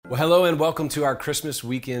Well, hello and welcome to our Christmas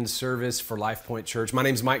weekend service for Life Point Church. My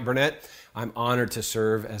name is Mike Burnett. I'm honored to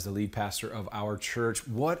serve as the lead pastor of our church.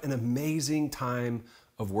 What an amazing time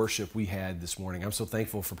of worship we had this morning. I'm so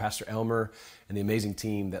thankful for Pastor Elmer and the amazing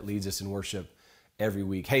team that leads us in worship every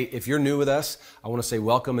week. Hey, if you're new with us, I want to say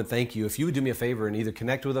welcome and thank you. If you would do me a favor and either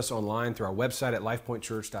connect with us online through our website at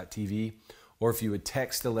lifepointchurch.tv, or if you would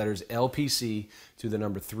text the letters LPC to the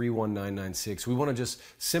number 31996. We want to just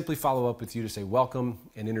simply follow up with you to say welcome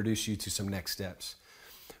and introduce you to some next steps.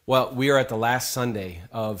 Well, we are at the last Sunday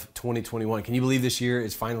of 2021. Can you believe this year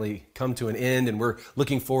has finally come to an end and we're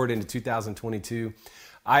looking forward into 2022?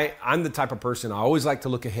 I'm the type of person, I always like to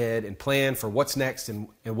look ahead and plan for what's next and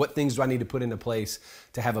what things do I need to put into place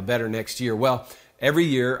to have a better next year. Well, every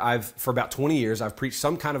year, for about 20 years, I've preached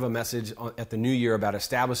some kind of a message at the new year about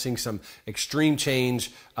establishing some extreme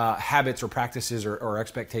change habits or practices or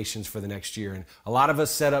expectations for the next year. And a lot of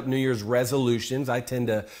us set up New Year's resolutions. I tend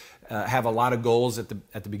to have a lot of goals at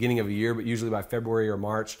the beginning of a year, but usually by February or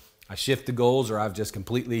March, I shift the goals or I've just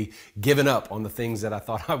completely given up on the things that I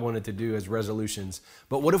thought I wanted to do as resolutions.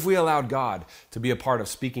 But what if we allowed God to be a part of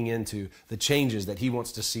speaking into the changes that He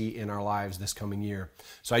wants to see in our lives this coming year?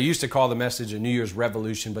 So I used to call the message a New Year's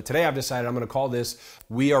revolution, but today I've decided I'm going to call this,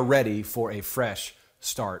 "We are ready for a fresh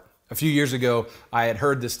start." A few years ago, I had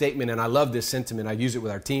heard this statement and I love this sentiment. I use it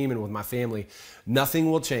with our team and with my family. Nothing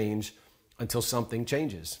will change until something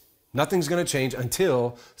changes. Nothing's going to change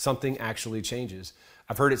until something actually changes.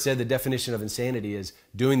 I've heard it said the definition of insanity is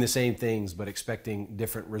doing the same things but expecting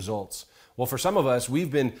different results. Well, for some of us,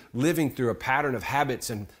 we've been living through a pattern of habits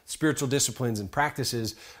and spiritual disciplines and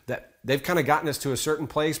practices that they've kind of gotten us to a certain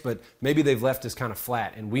place, but maybe they've left us kind of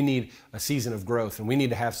flat, and we need a season of growth, and we need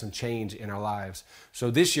to have some change in our lives.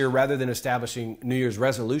 So this year, rather than establishing New Year's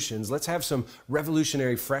resolutions, let's have some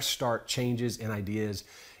revolutionary fresh start changes and ideas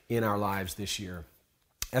in our lives this year.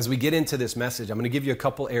 As we get into this message, I'm going to give you a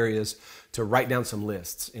couple areas to write down some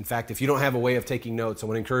lists. In fact, if you don't have a way of taking notes, I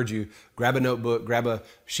want to encourage you, grab a notebook, grab a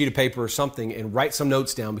sheet of paper or something and write some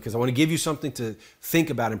notes down, because I want to give you something to think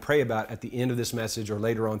about and pray about at the end of this message or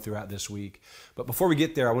later on throughout this week. But before we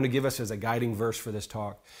get there, I want to give us as a guiding verse for this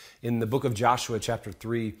talk. In the book of Joshua, chapter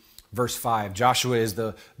 3, verse 5, Joshua is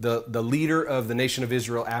the leader of the nation of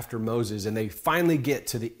Israel after Moses, and they finally get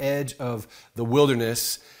to the edge of the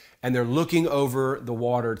wilderness and they're looking over the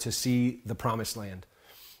water to see the promised land.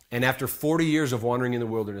 And after 40 years of wandering in the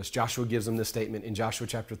wilderness, Joshua gives them this statement in Joshua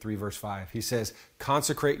chapter 3, verse 5. He says,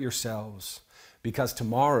 "Consecrate yourselves, because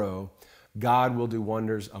tomorrow God will do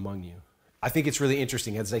wonders among you." I think it's really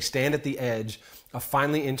interesting as they stand at the edge of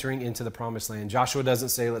finally entering into the promised land. Joshua doesn't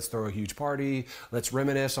say, let's throw a huge party, let's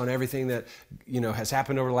reminisce on everything that has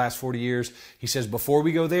happened over the last 40 years. He says, before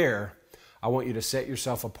we go there, I want you to set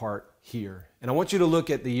yourself apart here. And I want you to look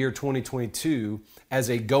at the year 2022 as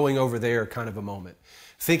a going over there kind of a moment.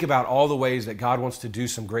 Think about all the ways that God wants to do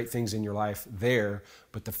some great things in your life there.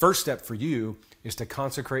 But the first step for you is to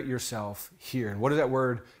consecrate yourself here. And what does that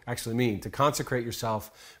word actually mean? To consecrate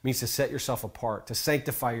yourself means to set yourself apart, to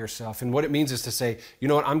sanctify yourself. And what it means is to say, you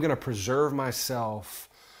know what, I'm going to preserve myself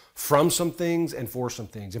from some things and for some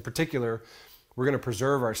things. In particular, we're going to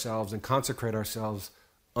preserve ourselves and consecrate ourselves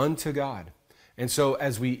unto God. And so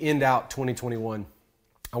as we end out 2021,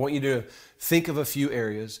 I want you to think of a few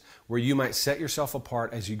areas where you might set yourself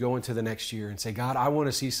apart as you go into the next year and say, God, I want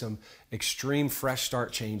to see some extreme fresh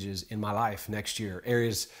start changes in my life next year,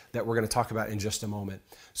 areas that we're going to talk about in just a moment.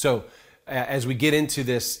 So as we get into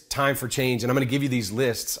this time for change, and I'm going to give you these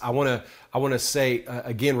lists, I want to say,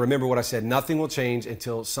 again, remember what I said, nothing will change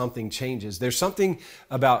until something changes. There's something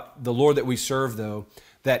about the Lord that we serve, though,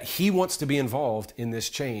 that He wants to be involved in this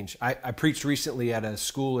change. I preached recently at a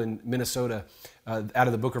school in Minnesota out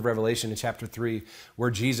of the book of Revelation in chapter 3,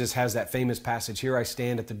 where Jesus has that famous passage, "Here I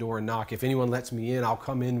stand at the door and knock. If anyone lets me in, I'll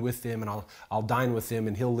come in with them and I'll dine with them,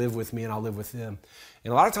 and He'll live with me and I'll live with them."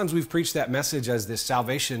 And a lot of times we've preached that message as this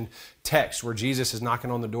salvation text where Jesus is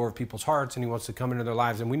knocking on the door of people's hearts and He wants to come into their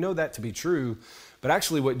lives. And we know that to be true. But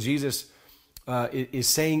actually what Jesus is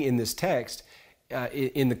saying in this text,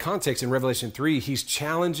 in the context in Revelation 3, He's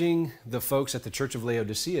challenging the folks at the church of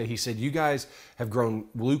Laodicea. He said, you guys have grown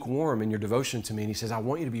lukewarm in your devotion to me. And He says, I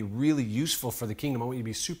want you to be really useful for the kingdom. I want you to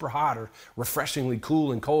be super hot or refreshingly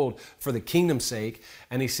cool and cold for the kingdom's sake.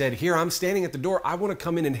 And He said, here, I'm standing at the door. I want to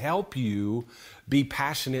come in and help you be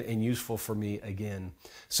passionate and useful for me again.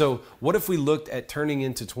 So what if we looked at turning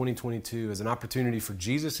into 2022 as an opportunity for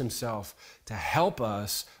Jesus Himself to help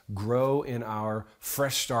us grow in our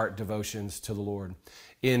fresh start devotions to the Lord?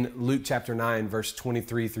 In Luke chapter 9, verse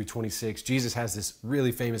 23 through 26, Jesus has this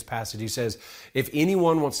really famous passage. He says, if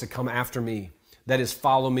anyone wants to come after me, that is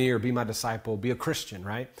follow me or be my disciple, be a Christian,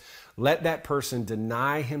 right? Let that person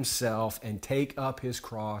deny himself and take up his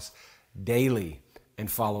cross daily and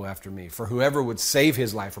follow after me. For whoever would save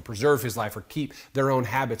his life or preserve his life or keep their own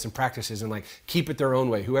habits and practices and keep it their own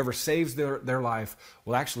way, whoever saves their life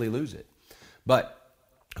will actually lose it. But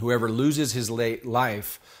whoever loses his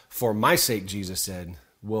life for my sake, Jesus said,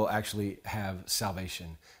 will actually have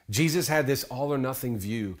salvation. Jesus had this all or nothing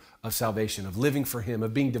view of salvation, of living for him,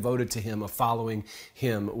 of being devoted to him, of following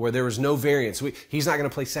him, where there was no variance. He's not going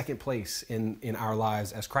to play second place in our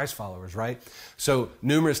lives as Christ followers, right? So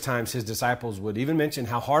numerous times his disciples would even mention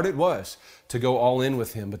how hard it was to go all in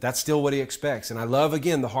with him, but that's still what he expects. And I love,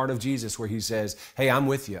 again, the heart of Jesus where he says, hey, I'm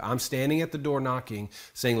with you. I'm standing at the door knocking,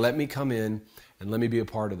 saying, let me come in and let me be a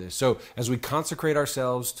part of this. So as we consecrate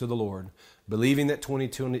ourselves to the Lord, believing that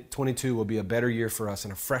 2022 will be a better year for us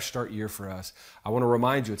and a fresh start year for us, I want to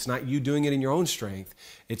remind you, it's not you doing it in your own strength.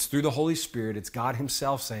 It's through the Holy Spirit. It's God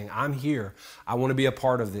himself saying, I'm here. I want to be a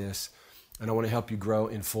part of this, and I want to help you grow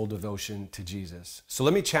in full devotion to Jesus. So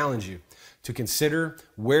let me challenge you to consider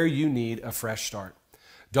where you need a fresh start.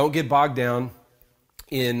 Don't get bogged down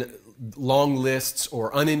in long lists or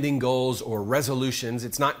unending goals or resolutions.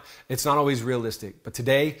 It's not always realistic. But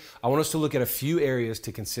today, I want us to look at a few areas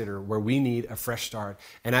to consider where we need a fresh start.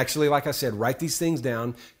 And actually, like I said, write these things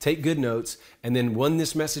down, take good notes, and then when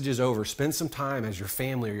this message is over, spend some time as your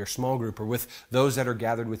family or your small group or with those that are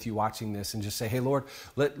gathered with you watching this and just say, hey, Lord,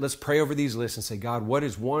 let's pray over these lists and say, God, what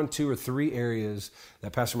is 1, 2, or 3 areas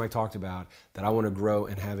that Pastor Mike talked about that I want to grow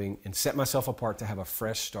and set myself apart to have a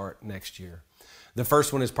fresh start next year? The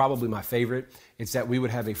first one is probably my favorite. It's that we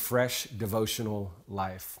would have a fresh devotional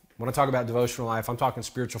life. When I talk about devotional life, I'm talking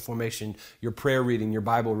spiritual formation, your prayer reading, your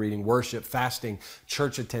Bible reading, worship, fasting,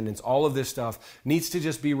 church attendance, all of this stuff needs to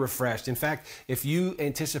just be refreshed. In fact, if you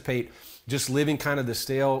anticipate just living kind of the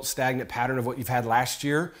stale, stagnant pattern of what you've had last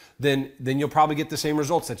year, then you'll probably get the same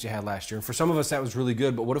results that you had last year. And for some of us, that was really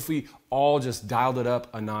good. But what if we all just dialed it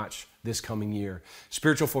up a notch this coming year?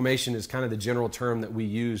 Spiritual formation is kind of the general term that we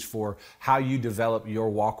use for how you develop your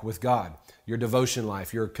walk with God, your devotion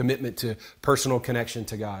life, your commitment to personal connection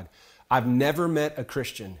to God. I've never met a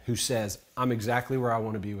Christian who says, I'm exactly where I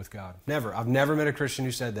want to be with God. Never. I've never met a Christian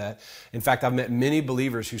who said that. In fact, I've met many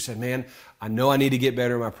believers who said, man, I know I need to get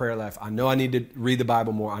better in my prayer life. I know I need to read the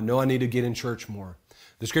Bible more. I know I need to get in church more.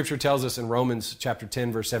 The scripture tells us in Romans chapter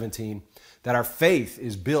 10, verse 17, that our faith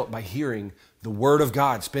is built by hearing the word of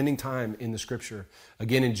God, spending time in the scripture.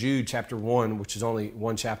 Again, in Jude chapter 1, which is only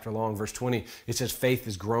one chapter long, verse 20, it says faith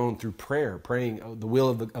is grown through prayer, praying the will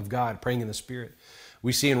of God, praying in the Spirit.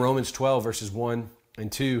 We see in Romans 12, verses 1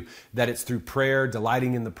 and 2, that it's through prayer,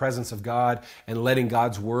 delighting in the presence of God, and letting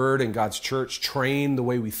God's word and God's church train the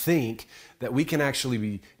way we think, that we can actually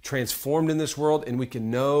be transformed in this world, and we can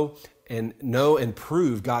know and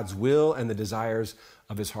prove God's will and the desires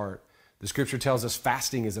of his heart. The scripture tells us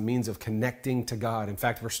fasting is a means of connecting to God. In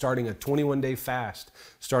fact, we're starting a 21-day fast,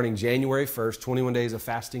 starting January 1st, 21 days of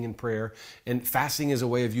fasting and prayer. And fasting is a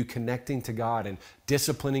way of you connecting to God and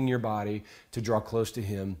disciplining your body to draw close to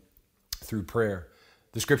him through prayer.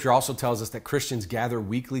 The scripture also tells us that Christians gather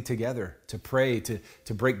weekly together to pray, to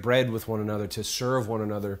break bread with one another, to serve one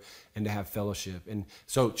another, and to have fellowship. And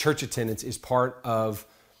so church attendance is part of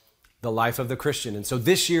the life of the Christian. And so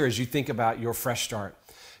this year, as you think about your fresh start,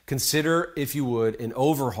 consider, if you would, an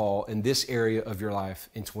overhaul in this area of your life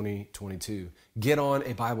in 2022. Get on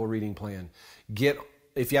a Bible reading plan.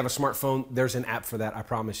 If you have a smartphone, there's an app for that, I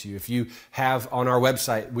promise you. If you have on our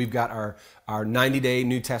website, we've got our 90-day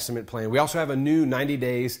New Testament plan. We also have a new 90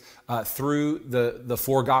 days through the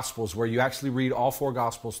 4 Gospels, where you actually read all 4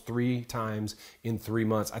 Gospels 3 times in 3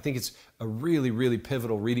 months. I think it's a really, really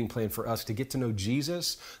pivotal reading plan for us to get to know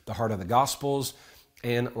Jesus, the heart of the Gospels,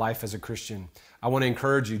 and life as a Christian. I want to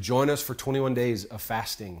encourage you, join us for 21 days of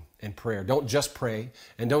fasting and prayer. Don't just pray,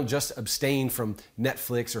 and don't just abstain from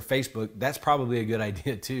Netflix or Facebook. That's probably a good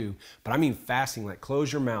idea too. But I mean fasting, like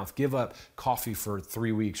close your mouth, give up coffee for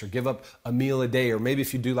 3 weeks, or give up a meal a day. Or maybe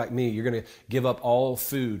if you do like me, you're going to give up all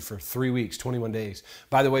food for 3 weeks, 21 days.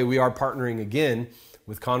 By the way, we are partnering again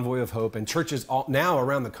with Convoy of Hope, and churches now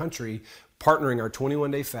around the country partnering our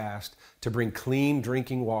 21-day fast to bring clean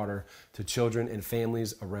drinking water to children and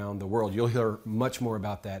families around the world. You'll hear much more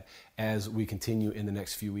about that as we continue in the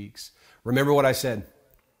next few weeks. Remember what I said,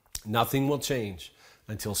 nothing will change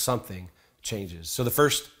until something changes. So the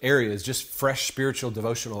first area is just fresh spiritual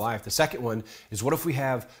devotional life. The second one is, what if we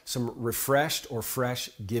have some refreshed or fresh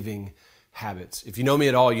giving habits. If you know me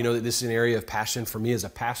at all, you know that this is an area of passion for me as a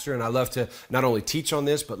pastor, and I love to not only teach on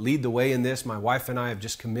this, but lead the way in this. My wife and I have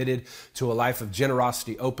just committed to a life of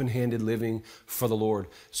generosity, open-handed living for the Lord.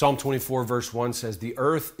 Psalm 24 verse 1 says, "The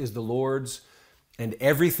earth is the Lord's and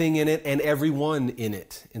everything in it and everyone in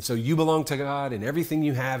it." And so you belong to God, and everything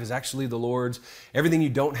you have is actually the Lord's. Everything you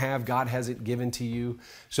don't have, God hasn't given to you.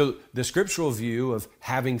 So the scriptural view of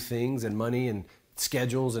having things and money and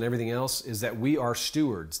schedules and everything else is that we are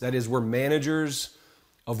stewards. That is, we're managers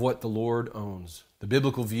of what the Lord owns. The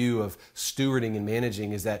biblical view of stewarding and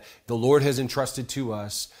managing is that the Lord has entrusted to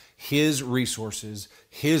us His resources,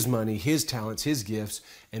 His money, His talents, His gifts,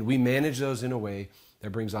 and we manage those in a way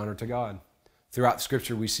that brings honor to God. Throughout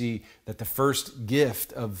Scripture, we see that the first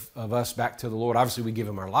gift of us back to the Lord, obviously we give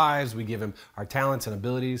Him our lives, we give Him our talents and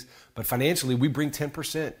abilities, but financially we bring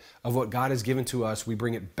 10% of what God has given to us. We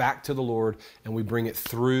bring it back to the Lord, and we bring it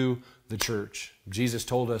through the church. Jesus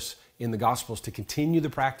told us in the Gospels to continue the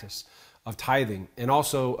practice of tithing, and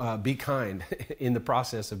also be kind in the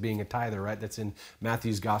process of being a tither, right? That's in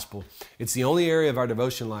Matthew's Gospel. It's the only area of our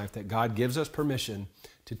devotion life that God gives us permission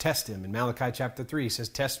to test Him. In Malachi chapter 3, He says,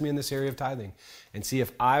 "Test me in this area of tithing and see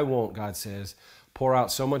if I won't," God says, "pour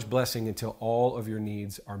out so much blessing until all of your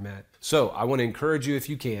needs are met." So I want to encourage you, if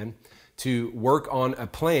you can, to work on a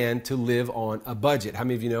plan to live on a budget. How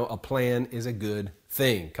many of you know a plan is a good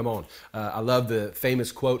thing? Come on. I love the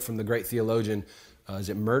famous quote from the great theologian, is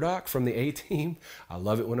it Murdoch from the A-Team? I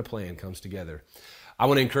love it when a plan comes together. I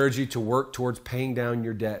want to encourage you to work towards paying down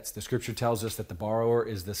your debts. The scripture tells us that the borrower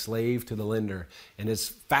is the slave to the lender. And as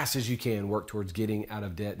fast as you can, work towards getting out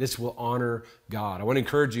of debt. This will honor God. I want to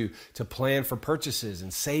encourage you to plan for purchases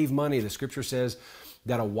and save money. The scripture says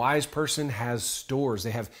that a wise person has stores.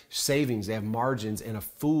 They have savings, they have margins, and a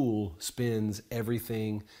fool spends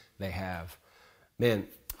everything they have. Man,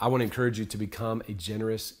 I want to encourage you to become a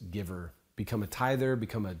generous giver. Become a tither,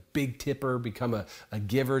 become a big tipper, become a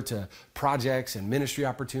giver to projects and ministry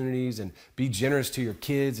opportunities, and be generous to your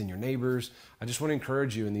kids and your neighbors. I just want to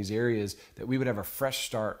encourage you in these areas that we would have a fresh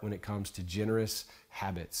start when it comes to generous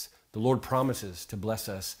habits. The Lord promises to bless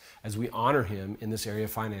us as we honor Him in this area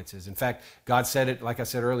of finances. In fact, God said it, like I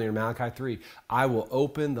said earlier in Malachi 3, "I will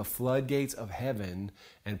open the floodgates of heaven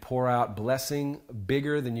and pour out blessing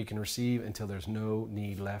bigger than you can receive until there's no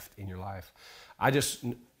need left in your life." I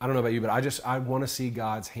don't know about you, but I want to see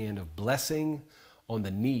God's hand of blessing on the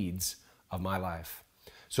needs of my life.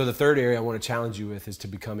 So the third area I want to challenge you with is to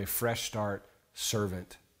become a fresh start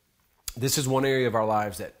servant. This is one area of our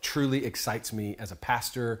lives that truly excites me as a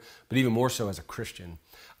pastor, but even more so as a Christian.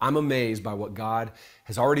 I'm amazed by what God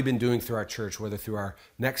has already been doing through our church, whether through our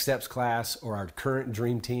Next Steps class or our current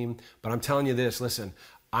Dream Team. But I'm telling you this, listen,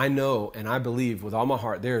 I know and I believe with all my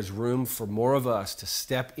heart there is room for more of us to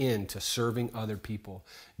step into serving other people.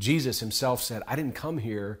 Jesus Himself said, "I didn't come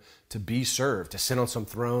here to be served, to sit on some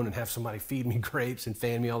throne and have somebody feed me grapes and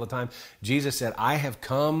fan me all the time." Jesus said, "I have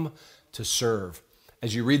come to serve."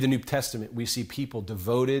 As you read the New Testament, we see people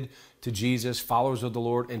devoted to Jesus, followers of the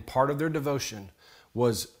Lord, and part of their devotion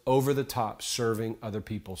was over the top serving other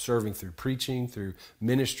people, serving through preaching, through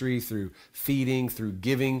ministry, through feeding, through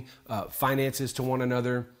giving finances to one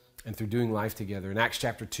another, and through doing life together. In Acts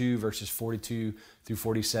chapter 2, verses 42 through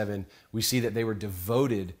 47, we see that they were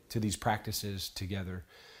devoted to these practices together.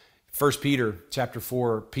 1 Peter chapter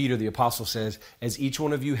 4, Peter the apostle says, "As each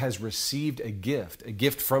one of you has received a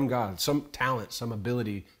gift from God, some talent, some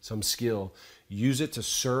ability, some skill, use it to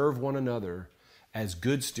serve one another as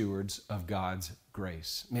good stewards of God's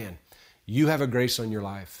grace." Man, you have a grace on your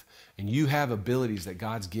life, and you have abilities that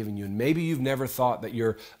God's given you. And maybe you've never thought that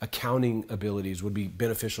your accounting abilities would be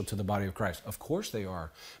beneficial to the body of Christ. Of course they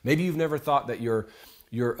are. Maybe you've never thought that your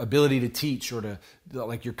ability to teach or to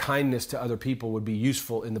like your kindness to other people would be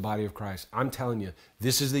useful in the body of Christ. I'm telling you,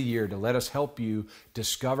 this is the year to let us help you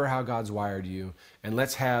discover how God's wired you, and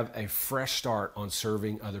let's have a fresh start on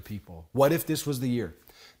serving other people. What if this was the year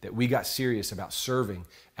that we got serious about serving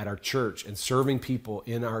at our church and serving people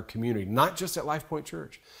in our community, not just at Life Point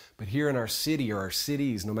Church, but here in our city or our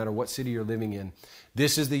cities, no matter what city you're living in?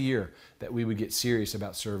 This is the year that we would get serious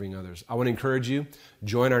about serving others. I want to encourage you,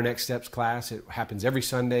 join our Next Steps class. It happens every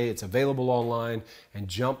Sunday. It's available online, and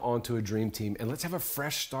jump onto a Dream Team, and let's have a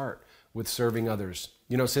fresh start with serving others.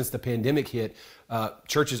 You know, since the pandemic hit,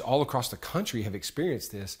 churches all across the country have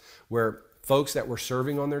experienced this, where folks that were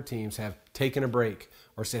serving on their teams have taken a break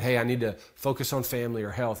or said, "Hey, I need to focus on family or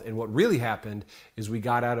health." And what really happened is we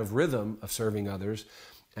got out of rhythm of serving others,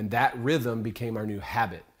 and that rhythm became our new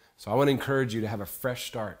habit. So I want to encourage you to have a fresh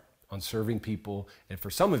start on serving people. And for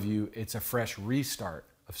some of you, it's a fresh restart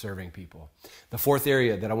of serving people. The fourth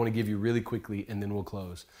area that I want to give you really quickly, and then we'll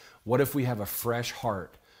close. What if we have a fresh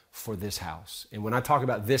heart for this house? And when I talk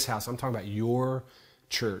about this house, I'm talking about your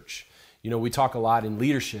church. We talk a lot in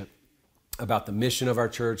leadership about the mission of our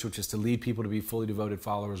church, which is to lead people to be fully devoted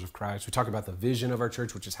followers of Christ. We talk about the vision of our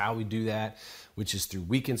church, which is how we do that, which is through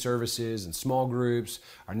weekend services and small groups,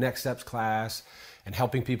 our Next Steps class, and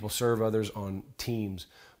helping people serve others on teams.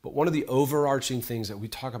 But one of the overarching things that we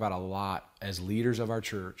talk about a lot as leaders of our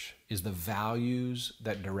church is the values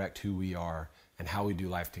that direct who we are and how we do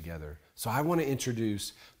life together. So I want to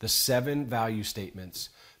introduce the 7 value statements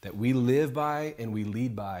that we live by and we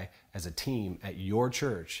lead by as a team at your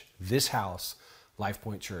church, this house,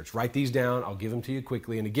 LifePoint Church. Write these down. I'll give them to you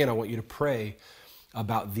quickly. And again, I want you to pray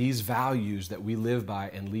about these values that we live by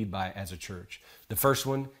and lead by as a church. The first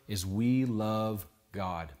one is we love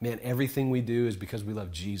God. Man, everything we do is because we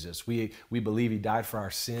love Jesus. We believe he died for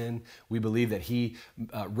our sin. We believe that he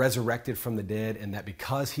resurrected from the dead, and that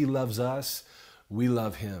because he loves us, we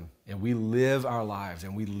love him. And we live our lives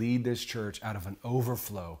and we lead this church out of an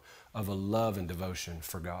overflow of a love and devotion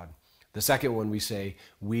for God. The second one, we say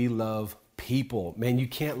we love people. Man, you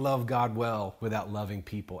can't love God well without loving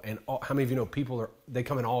people. And how many of you know people they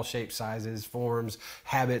come in all shapes, sizes, forms,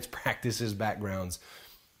 habits, practices, backgrounds.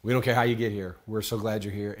 We don't care how you get here. We're so glad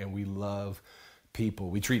you're here, and we love people.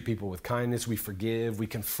 We treat people with kindness. We forgive. We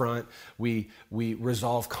confront. We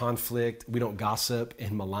resolve conflict. We don't gossip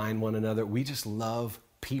and malign one another. We just love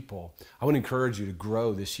people. I want to encourage you to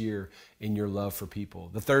grow this year in your love for people.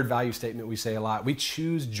 The third value statement we say a lot, we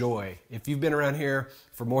choose joy. If you've been around here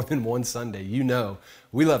for more than one Sunday, you know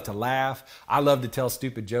we love to laugh. I love to tell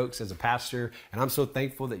stupid jokes as a pastor, and I'm so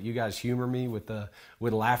thankful that you guys humor me with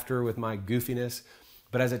laughter, with my goofiness.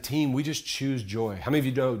 But as a team, we just choose joy. How many of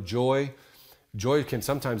you know joy can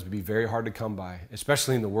sometimes be very hard to come by,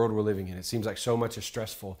 especially in the world we're living in. It seems like so much is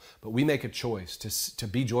stressful, but we make a choice to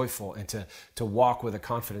be joyful and to walk with a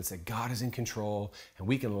confidence that God is in control, and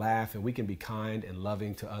we can laugh and we can be kind and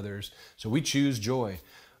loving to others. So we choose joy.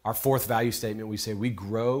 Our fourth value statement, we say we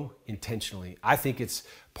grow intentionally. I think it's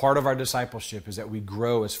part of our discipleship is that we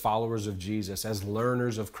grow as followers of Jesus, as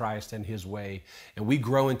learners of Christ and his way. And we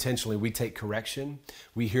grow intentionally. We take correction.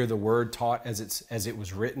 We hear the word taught as it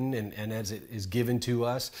was written and as it is given to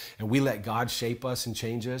us. And we let God shape us and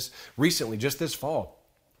change us. Recently, just this fall,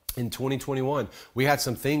 in 2021, we had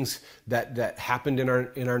some things that happened in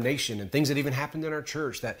our nation, and things that even happened in our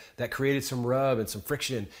church that created some rub and some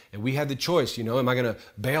friction. And we had the choice, am I going to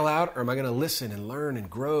bail out or am I going to listen and learn and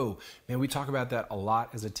grow? Man, we talk about that a lot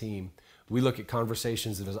as a team. We look at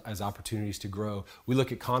conversations as opportunities to grow. We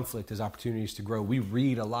look at conflict as opportunities to grow. We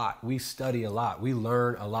read a lot. We study a lot. We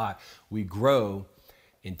learn a lot. We grow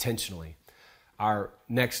intentionally. Our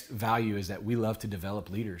next value is that we love to develop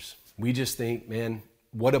leaders. We just think, man,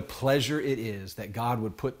 what a pleasure it is that God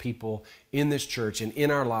would put people in this church and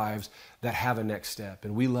in our lives that have a next step.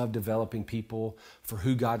 And we love developing people for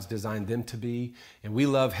who God's designed them to be. And we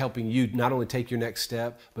love helping you not only take your next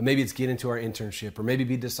step, but maybe it's get into our internship, or maybe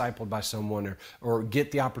be discipled by someone, or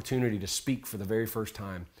get the opportunity to speak for the very first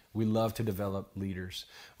time. We love to develop leaders.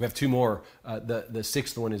 We have 2 more. The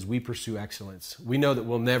sixth one is we pursue excellence. We know that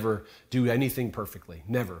we'll never do anything perfectly,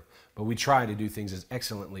 never. But we try to do things as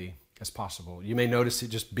excellently as possible. You may notice it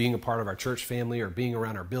just being a part of our church family or being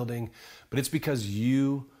around our building, but it's because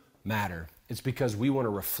you matter. It's because we want to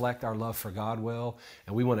reflect our love for God well,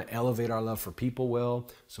 and we want to elevate our love for people well.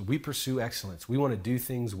 So we pursue excellence. We want to do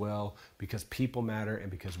things well because people matter and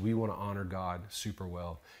because we want to honor God super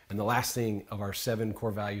well. And the last thing of our 7 core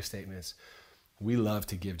value statements, we love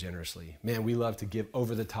to give generously. Man, we love to give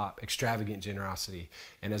over the top, extravagant generosity.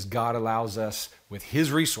 And as God allows us with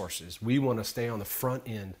his resources, we want to stay on the front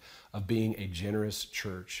end of being a generous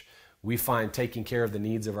church. We find taking care of the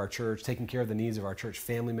needs of our church, taking care of the needs of our church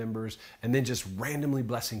family members, and then just randomly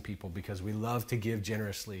blessing people because we love to give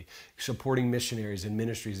generously, supporting missionaries and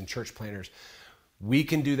ministries and church planners. We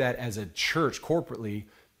can do that as a church corporately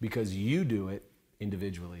because you do it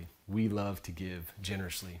individually. We love to give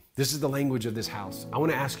generously. This is the language of this house. I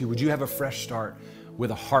want to ask you, would you have a fresh start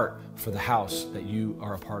with a heart for the house that you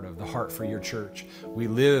are a part of, the heart for your church? We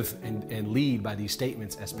live and lead by these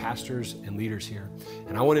statements as pastors and leaders here.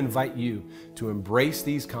 And I want to invite you to embrace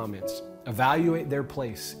these comments, evaluate their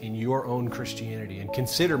place in your own Christianity, and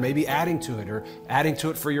consider maybe adding to it or adding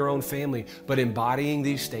to it for your own family, but embodying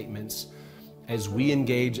these statements as we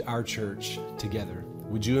engage our church together.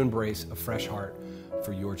 Would you embrace a fresh heart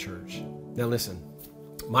for your church? Now listen,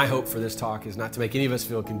 my hope for this talk is not to make any of us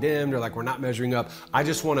feel condemned or like we're not measuring up. I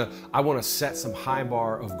want to set some high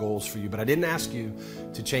bar of goals for you, but I didn't ask you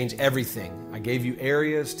to change everything. I gave you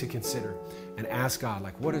areas to consider and ask God,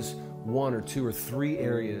 like, what is 1 or 2 or 3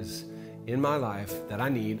 areas in my life that I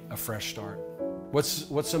need a fresh start?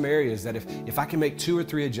 What's some areas that if I can make 2 or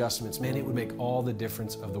 3 adjustments, man, it would make all the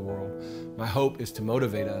difference of the world. My hope is to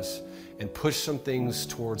motivate us and push some things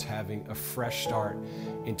towards having a fresh start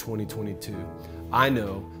in 2022. I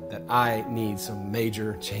know that I need some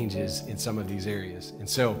major changes in some of these areas. And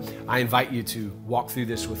so I invite you to walk through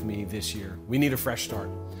this with me this year. We need a fresh start.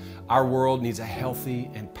 Our world needs a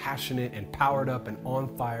healthy and passionate and powered up and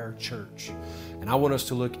on fire church. And I want us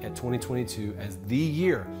to look at 2022 as the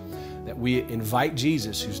year that we invite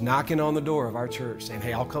Jesus, who's knocking on the door of our church, saying,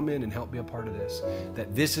 hey, I'll come in and help be a part of this.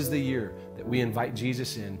 That this is the year that we invite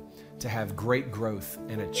Jesus in to have great growth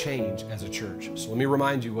and a change as a church. So let me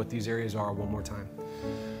remind you what these areas are one more time.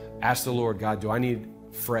 Ask the Lord, God, do I need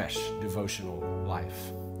fresh devotional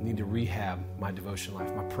life? I need to rehab my devotion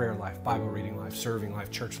life, my prayer life, Bible reading life, serving life,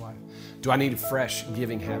 church life. Do I need fresh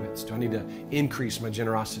giving habits? Do I need to increase my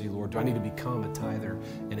generosity, Lord? Do I need to become a tither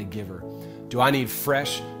and a giver? Do I need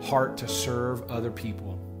fresh heart to serve other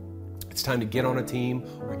people? It's time to get on a team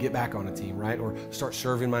or get back on a team, right? Or start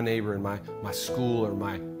serving my neighbor in my school or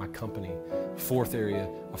my company. 4th area,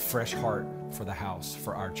 a fresh heart for the house,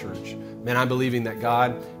 for our church. Man, I'm believing that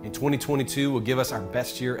God in 2022 will give us our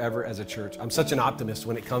best year ever as a church. I'm such an optimist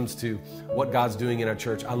when it comes to what God's doing in our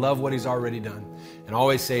church. I love what He's already done. And I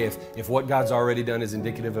always say if what God's already done is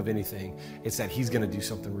indicative of anything, it's that He's going to do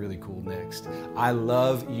something really cool next. I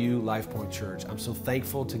love you, LifePoint Church. I'm so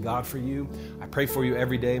thankful to God for you. I pray for you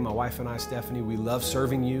every day. My wife and I, Stephanie, we love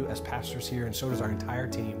serving you as pastors here, and so does our entire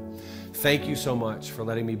team. Thank you so much for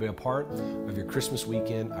letting me be a part of your Christmas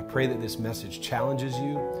weekend. I pray that this message challenges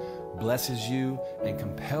you, blesses you, and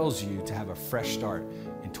compels you to have a fresh start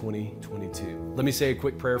in 2022. Let me say a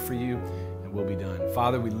quick prayer for you, and we'll be done.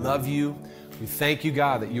 Father, we love you. We thank you,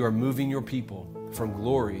 God, that you are moving your people from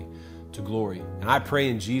glory to glory. And I pray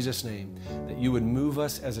in Jesus' name that you would move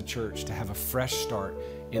us as a church to have a fresh start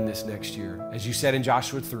in this next year. As you said in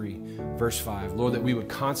Joshua 3, verse 5, Lord, that we would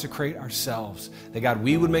consecrate ourselves, that God,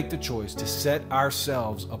 we would make the choice to set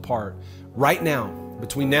ourselves apart right now,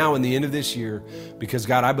 between now and the end of this year, because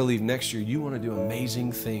God, I believe next year you want to do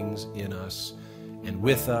amazing things in us and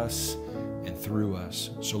with us and through us.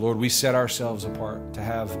 So Lord, we set ourselves apart to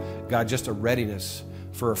have, God, just a readiness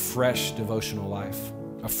for a fresh devotional life,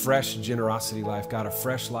 a fresh generosity life, God, a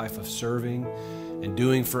fresh life of serving and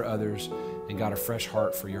doing for others, and God, a fresh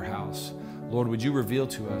heart for your house. Lord, would you reveal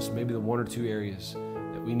to us maybe the 1 or 2 areas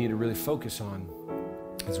that we need to really focus on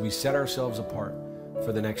as we set ourselves apart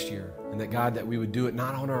for the next year, and that God, that we would do it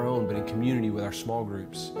not on our own, but in community with our small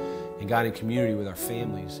groups, and God, in community with our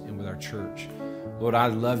families and with our church. Lord, I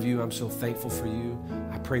love you. I'm so thankful for you.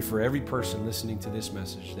 I pray for every person listening to this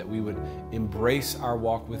message that we would embrace our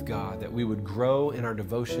walk with God, that we would grow in our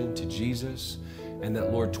devotion to Jesus, and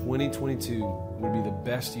that, Lord, 2022 would be the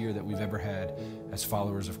best year that we've ever had as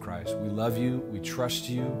followers of Christ. We love you. We trust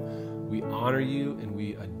you. We honor you, and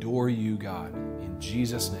we adore you, God. In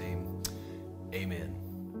Jesus' name, amen.